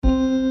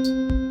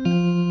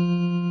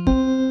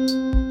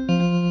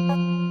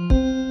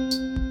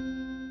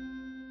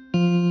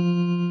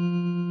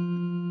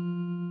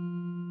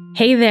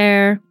Hey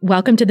there.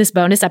 Welcome to this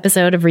bonus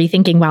episode of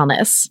Rethinking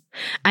Wellness.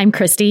 I'm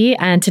Christy,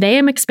 and today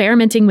I'm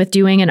experimenting with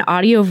doing an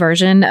audio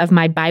version of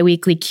my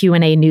biweekly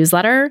Q&A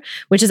newsletter,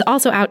 which is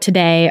also out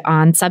today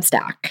on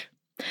Substack.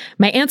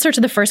 My answer to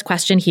the first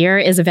question here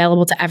is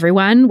available to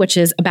everyone, which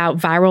is about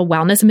viral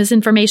wellness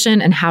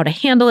misinformation and how to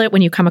handle it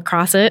when you come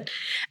across it.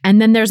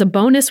 And then there's a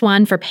bonus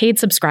one for paid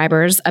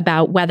subscribers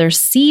about whether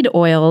seed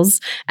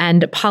oils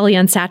and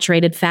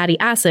polyunsaturated fatty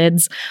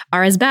acids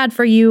are as bad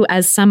for you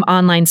as some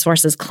online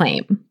sources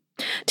claim.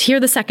 To hear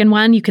the second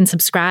one, you can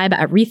subscribe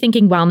at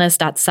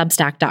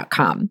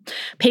rethinkingwellness.substack.com.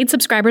 Paid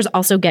subscribers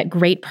also get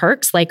great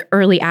perks like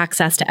early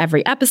access to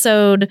every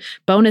episode,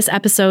 bonus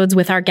episodes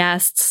with our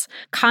guests,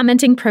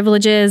 commenting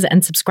privileges,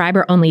 and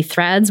subscriber-only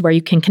threads where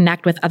you can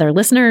connect with other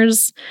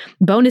listeners,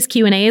 bonus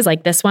Q&As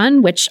like this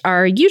one, which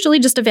are usually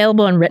just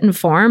available in written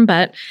form,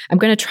 but I'm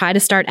going to try to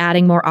start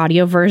adding more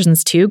audio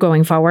versions too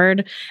going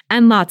forward,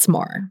 and lots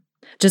more.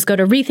 Just go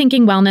to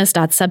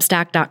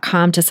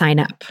rethinkingwellness.substack.com to sign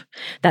up.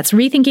 That's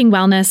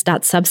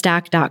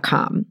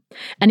rethinkingwellness.substack.com.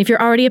 And if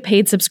you're already a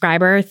paid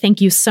subscriber,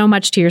 thank you so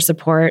much to your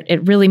support.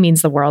 It really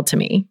means the world to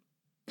me.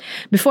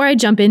 Before I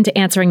jump into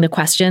answering the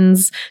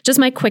questions, just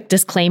my quick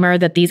disclaimer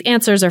that these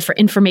answers are for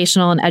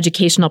informational and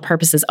educational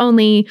purposes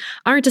only,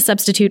 aren't a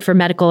substitute for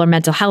medical or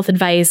mental health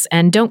advice,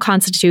 and don't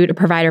constitute a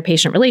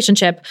provider-patient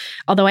relationship.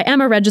 Although I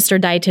am a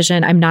registered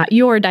dietitian, I'm not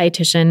your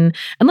dietitian,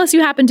 unless you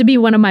happen to be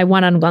one of my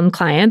one-on-one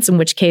clients, in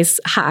which case,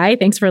 hi,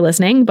 thanks for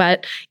listening.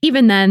 But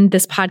even then,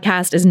 this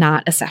podcast is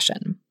not a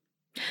session.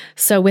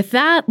 So with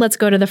that, let's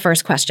go to the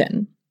first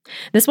question.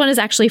 This one is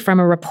actually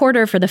from a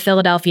reporter for the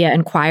Philadelphia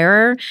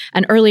Inquirer,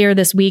 and earlier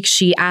this week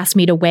she asked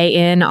me to weigh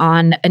in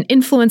on an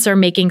influencer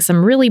making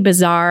some really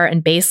bizarre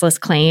and baseless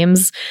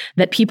claims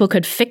that people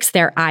could fix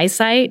their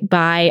eyesight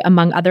by,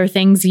 among other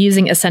things,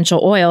 using essential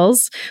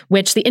oils,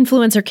 which the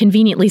influencer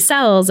conveniently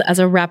sells as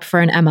a rep for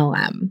an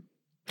MLM.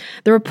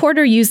 The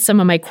reporter used some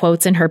of my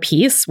quotes in her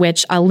piece,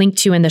 which I'll link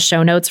to in the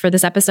show notes for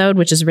this episode,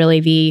 which is really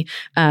the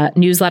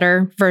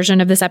newsletter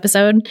version of this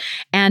episode.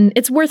 And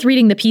it's worth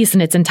reading the piece in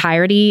its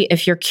entirety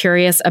if you're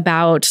curious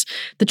about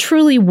the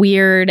truly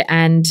weird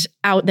and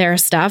out there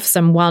stuff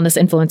some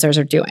wellness influencers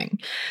are doing.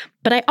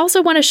 But I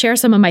also want to share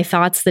some of my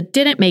thoughts that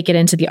didn't make it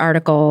into the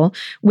article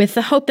with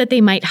the hope that they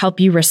might help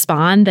you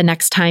respond the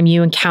next time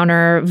you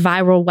encounter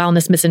viral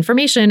wellness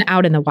misinformation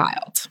out in the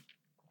wild.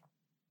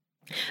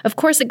 Of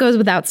course, it goes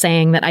without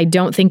saying that I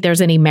don't think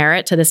there's any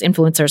merit to this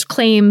influencer's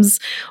claims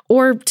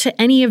or to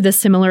any of the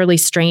similarly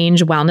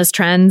strange wellness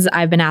trends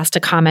I've been asked to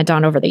comment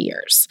on over the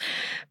years.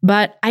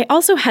 But I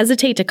also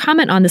hesitate to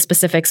comment on the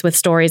specifics with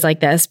stories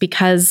like this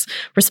because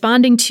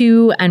responding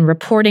to and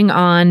reporting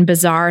on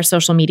bizarre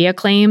social media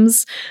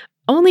claims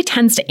only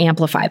tends to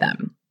amplify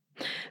them.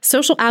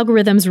 Social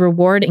algorithms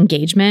reward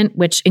engagement,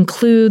 which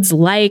includes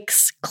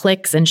likes,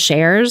 clicks, and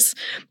shares,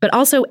 but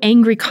also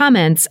angry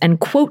comments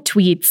and quote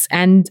tweets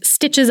and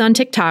stitches on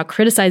TikTok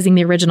criticizing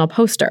the original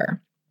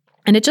poster.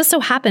 And it just so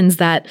happens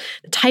that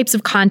the types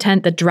of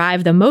content that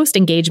drive the most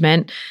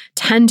engagement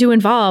tend to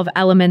involve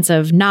elements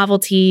of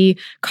novelty,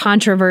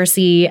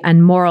 controversy,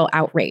 and moral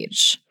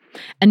outrage.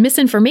 And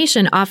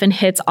misinformation often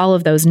hits all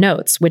of those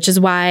notes, which is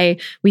why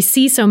we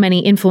see so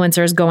many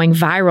influencers going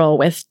viral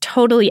with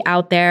totally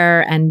out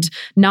there and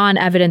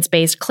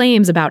non-evidence-based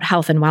claims about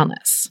health and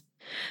wellness.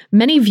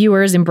 Many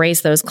viewers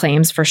embrace those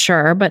claims for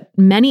sure, but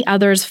many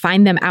others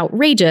find them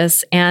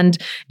outrageous and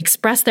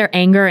express their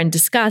anger and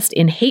disgust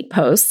in hate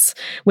posts,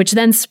 which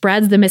then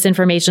spreads the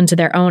misinformation to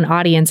their own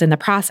audience in the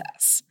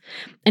process.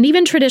 And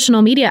even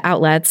traditional media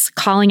outlets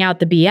calling out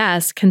the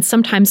BS can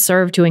sometimes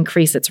serve to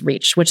increase its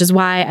reach, which is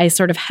why I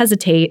sort of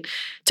hesitate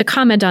to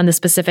comment on the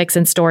specifics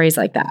in stories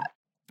like that.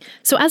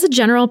 So as a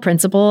general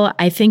principle,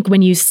 I think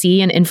when you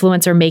see an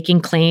influencer making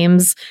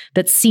claims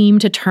that seem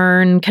to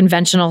turn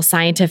conventional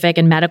scientific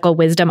and medical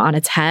wisdom on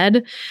its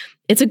head,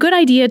 it's a good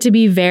idea to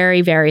be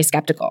very, very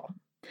skeptical.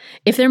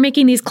 If they're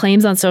making these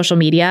claims on social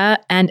media,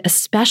 and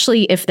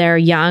especially if they're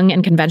young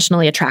and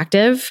conventionally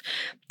attractive,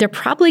 they're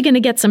probably going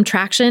to get some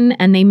traction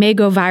and they may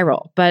go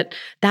viral, but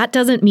that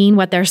doesn't mean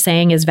what they're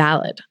saying is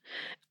valid.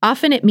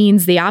 Often it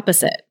means the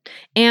opposite,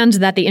 and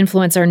that the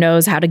influencer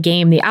knows how to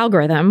game the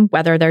algorithm,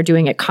 whether they're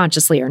doing it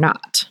consciously or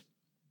not.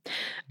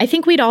 I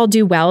think we'd all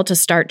do well to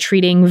start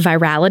treating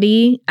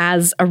virality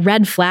as a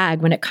red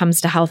flag when it comes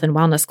to health and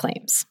wellness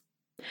claims.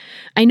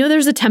 I know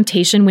there's a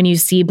temptation when you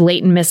see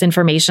blatant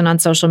misinformation on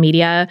social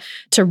media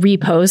to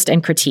repost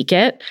and critique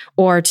it,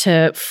 or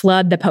to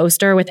flood the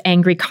poster with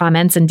angry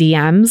comments and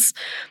DMs.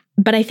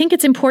 But I think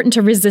it's important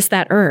to resist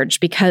that urge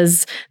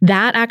because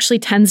that actually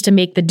tends to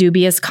make the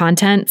dubious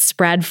content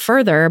spread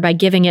further by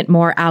giving it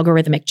more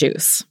algorithmic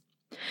juice.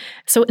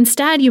 So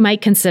instead, you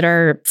might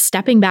consider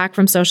stepping back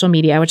from social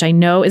media, which I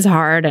know is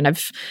hard. And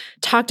I've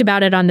talked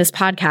about it on this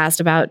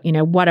podcast about,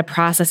 what a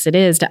process it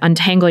is to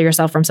untangle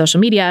yourself from social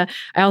media.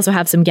 I also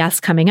have some guests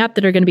coming up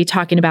that are going to be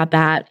talking about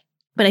that.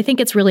 But I think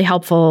it's really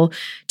helpful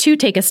to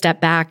take a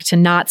step back to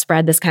not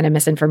spread this kind of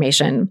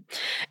misinformation.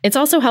 It's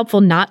also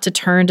helpful not to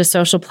turn to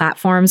social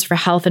platforms for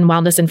health and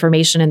wellness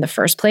information in the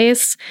first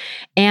place,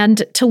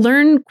 and to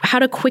learn how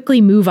to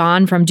quickly move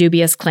on from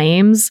dubious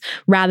claims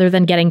rather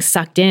than getting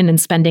sucked in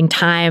and spending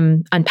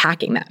time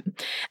unpacking them.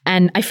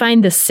 And I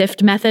find the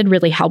SIFT method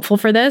really helpful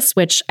for this,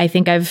 which I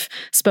think I've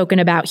spoken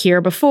about here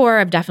before.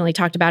 I've definitely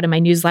talked about in my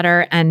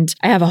newsletter, and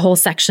I have a whole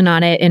section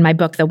on it in my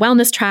book, The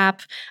Wellness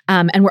Trap.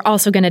 And we're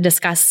also going to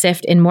discuss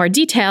SIFT in more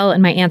detail in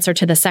my answer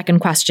to the second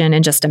question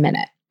in just a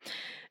minute.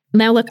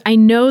 Now, look, I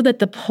know that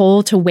the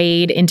pull to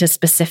wade into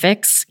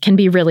specifics can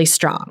be really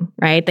strong,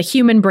 right? The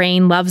human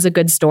brain loves a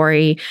good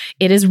story.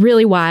 It is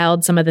really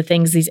wild, some of the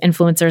things these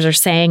influencers are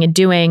saying and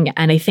doing.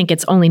 And I think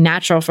it's only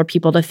natural for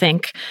people to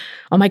think,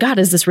 oh my God,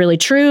 is this really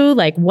true?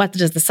 Like, what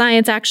does the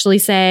science actually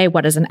say?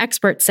 What does an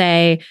expert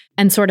say?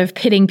 And sort of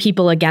pitting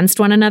people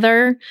against one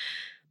another.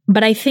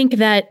 But I think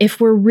that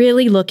if we're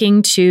really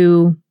looking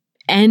to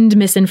end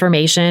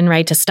misinformation,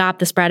 right, to stop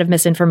the spread of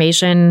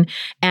misinformation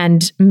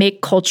and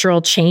make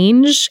cultural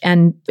change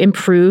and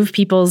improve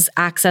people's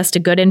access to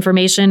good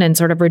information and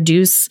sort of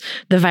reduce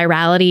the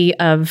virality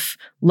of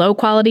low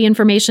quality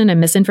information and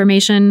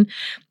misinformation,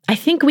 I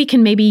think we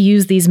can maybe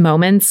use these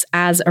moments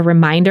as a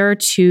reminder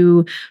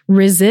to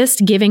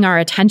resist giving our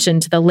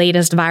attention to the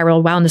latest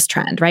viral wellness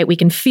trend, right? We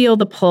can feel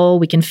the pull,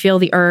 we can feel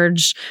the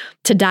urge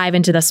to dive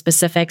into the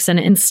specifics, and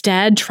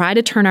instead try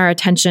to turn our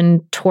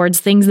attention towards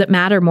things that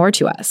matter more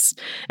to us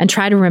and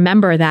try to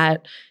remember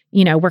that,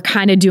 you know, we're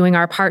kind of doing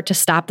our part to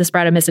stop the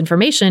spread of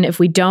misinformation if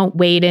we don't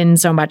wade in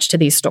so much to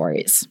these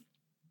stories.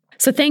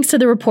 So thanks to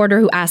the reporter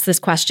who asked this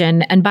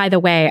question. And by the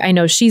way, I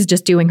know she's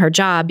just doing her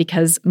job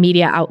because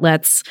media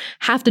outlets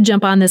have to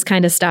jump on this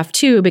kind of stuff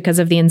too because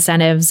of the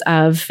incentives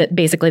of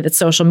basically that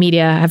social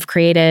media have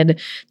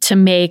created to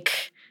make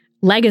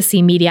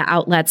legacy media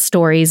outlet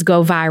stories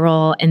go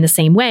viral in the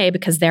same way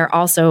because they're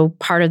also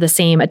part of the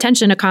same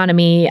attention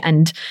economy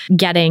and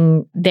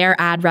getting their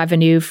ad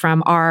revenue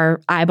from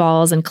our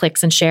eyeballs and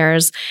clicks and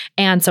shares.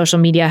 And social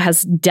media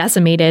has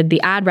decimated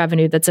the ad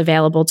revenue that's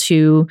available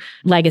to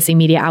legacy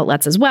media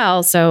outlets as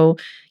well. So,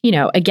 you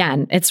know,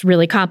 again, it's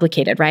really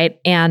complicated, right?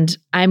 And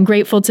I'm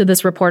grateful to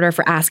this reporter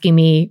for asking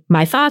me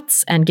my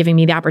thoughts and giving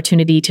me the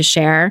opportunity to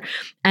share.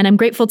 And I'm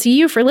grateful to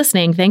you for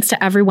listening. Thanks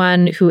to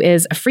everyone who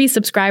is a free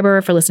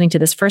subscriber for listening to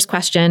this first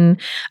question.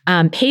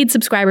 Paid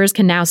subscribers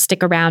can now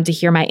stick around to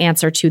hear my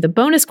answer to the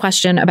bonus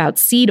question about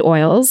seed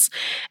oils.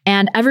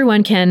 And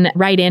everyone can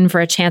write in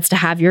for a chance to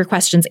have your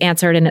questions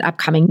answered in an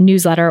upcoming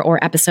newsletter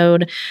or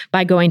episode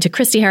by going to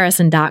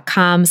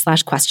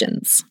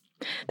christyharrison.com/questions.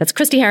 That's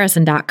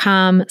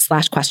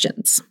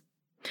christyharrison.com/questions.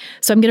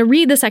 So I'm going to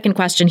read the second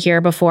question here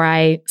before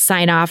I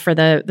sign off for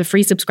the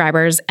free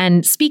subscribers.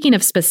 And speaking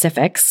of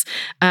specifics,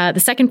 the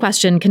second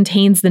question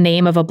contains the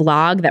name of a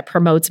blog that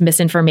promotes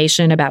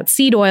misinformation about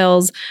seed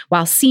oils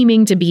while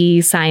seeming to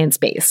be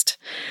science-based.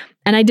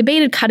 And I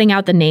debated cutting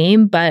out the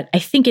name, but I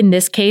think in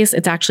this case,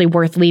 it's actually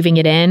worth leaving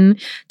it in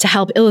to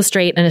help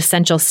illustrate an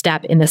essential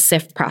step in the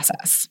SIFT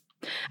process.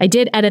 I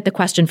did edit the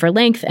question for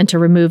length and to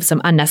remove some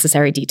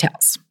unnecessary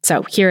details.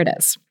 So here it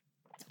is.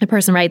 The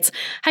person writes,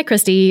 "Hi,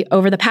 Christy.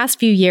 Over the past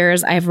few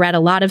years, I have read a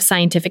lot of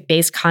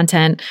scientific-based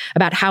content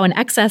about how an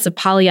excess of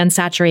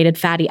polyunsaturated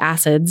fatty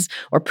acids,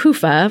 or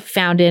PUFA,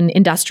 found in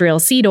industrial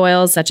seed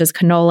oils such as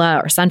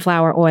canola or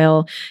sunflower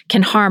oil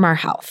can harm our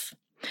health.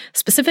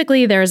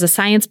 Specifically, there is a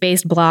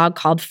science-based blog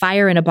called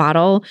Fire in a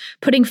Bottle,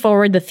 putting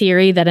forward the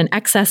theory that an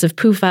excess of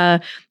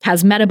PUFA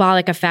has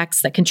metabolic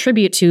effects that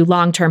contribute to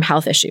long-term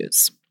health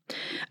issues.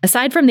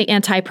 Aside from the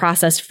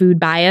anti-processed food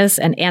bias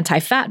and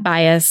anti-fat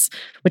bias,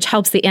 which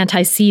helps the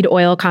anti-seed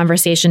oil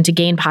conversation to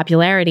gain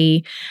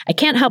popularity, I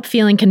can't help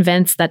feeling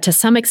convinced that to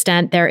some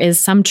extent there is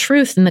some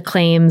truth in the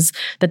claims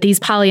that these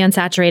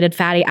polyunsaturated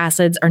fatty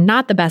acids are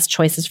not the best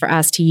choices for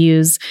us to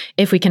use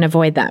if we can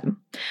avoid them.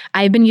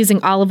 I've been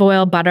using olive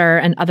oil, butter,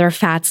 and other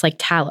fats like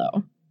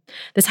tallow.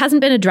 This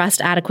hasn't been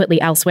addressed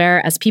adequately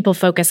elsewhere as people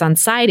focus on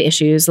side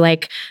issues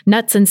like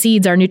nuts and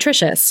seeds are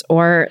nutritious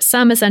or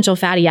some essential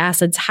fatty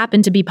acids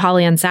happen to be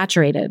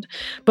polyunsaturated,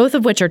 both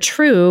of which are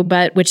true,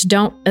 but which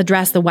don't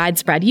address the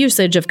widespread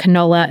usage of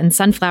canola and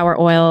sunflower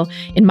oil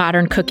in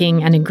modern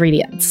cooking and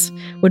ingredients.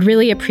 Would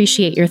really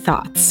appreciate your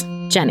thoughts.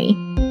 Jenny."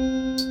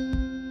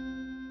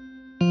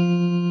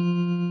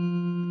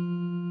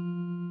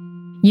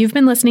 You've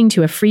been listening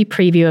to a free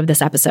preview of this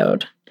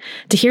episode.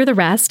 To hear the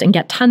rest and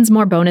get tons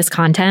more bonus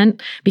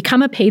content,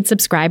 become a paid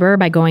subscriber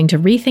by going to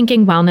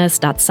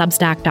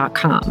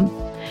rethinkingwellness.substack.com.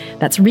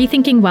 That's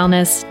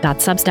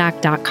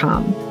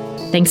rethinkingwellness.substack.com.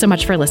 Thanks so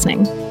much for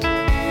listening.